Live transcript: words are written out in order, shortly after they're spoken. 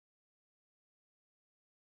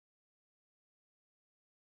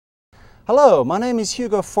Hello, my name is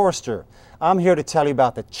Hugo Forster. I'm here to tell you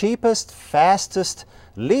about the cheapest, fastest,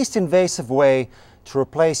 least invasive way to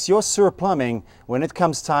replace your sewer plumbing when it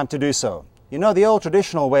comes time to do so. You know, the old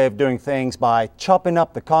traditional way of doing things by chopping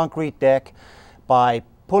up the concrete deck, by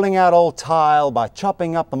pulling out old tile, by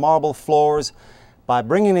chopping up the marble floors, by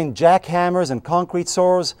bringing in jackhammers and concrete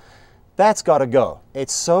saws. That's got to go.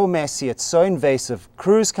 It's so messy, it's so invasive.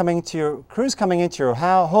 Crews coming into your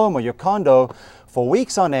home or your condo for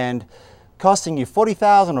weeks on end, costing you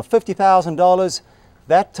 $40,000 or $50,000,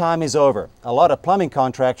 that time is over. A lot of plumbing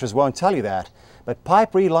contractors won't tell you that, but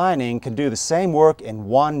pipe relining can do the same work in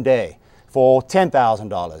one day for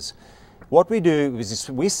 $10,000. What we do is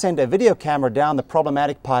we send a video camera down the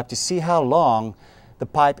problematic pipe to see how long the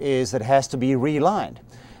pipe is that has to be relined.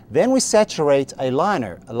 Then we saturate a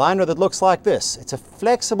liner that looks like this. It's a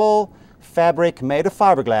flexible fabric made of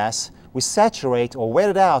fiberglass. We saturate or wet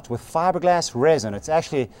it out with fiberglass resin. It's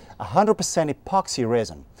actually 100% epoxy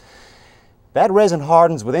resin. That resin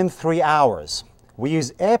hardens within 3 hours. We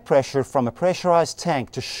use air pressure from a pressurized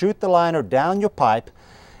tank to shoot the liner down your pipe,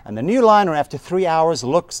 and the new liner after 3 hours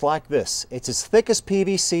looks like this. It's as thick as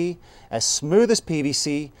PVC, as smooth as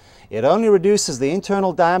PVC. It only reduces the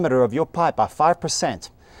internal diameter of your pipe by 5%.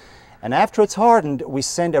 And after it's hardened, we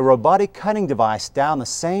send a robotic cutting device down the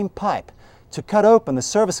same pipe to cut open the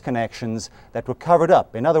service connections that were covered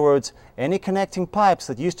up. In other words, any connecting pipes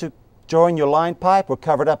that used to join your line pipe were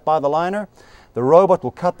covered up by the liner. The robot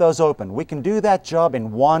will cut those open. We can do that job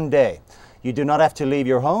in one day. You do not have to leave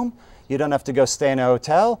your home. You don't have to go stay in a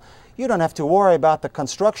hotel. You don't have to worry about the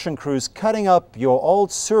construction crews cutting up your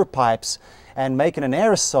old sewer pipes and making an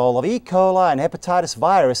aerosol of E. coli and hepatitis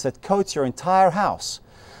virus that coats your entire house.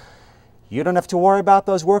 You don't have to worry about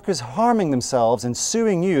those workers harming themselves and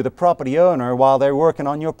suing you, the property owner, while they're working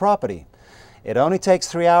on your property. It only takes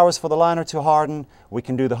 3 hours for the liner to harden. We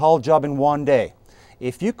can do the whole job in one day.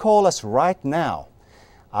 If you call us right now,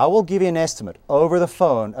 I will give you an estimate over the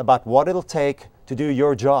phone about what it'll take to do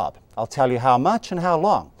your job. I'll tell you how much and how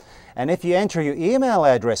long. And if you enter your email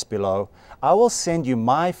address below, I will send you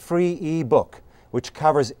my free ebook, which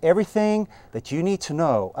covers everything that you need to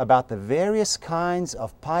know about the various kinds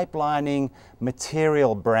of pipe lining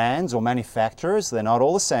material brands or manufacturers. They're not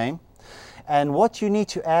all the same. And what you need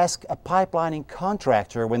to ask a pipe lining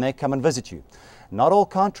contractor when they come and visit you. Not all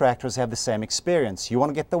contractors have the same experience. You want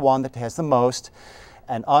to get the one that has the most.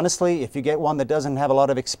 And honestly, if you get one that doesn't have a lot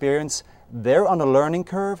of experience, they're on a learning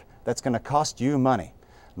curve that's going to cost you money.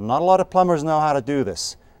 Not a lot of plumbers know how to do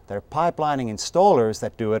this. They're pipe lining installers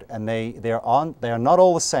that do it, and they are not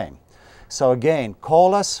all the same. So again,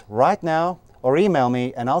 call us right now or email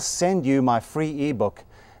me and I'll send you my free ebook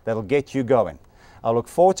that'll get you going. I look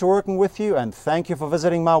forward to working with you, and thank you for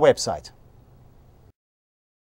visiting my website.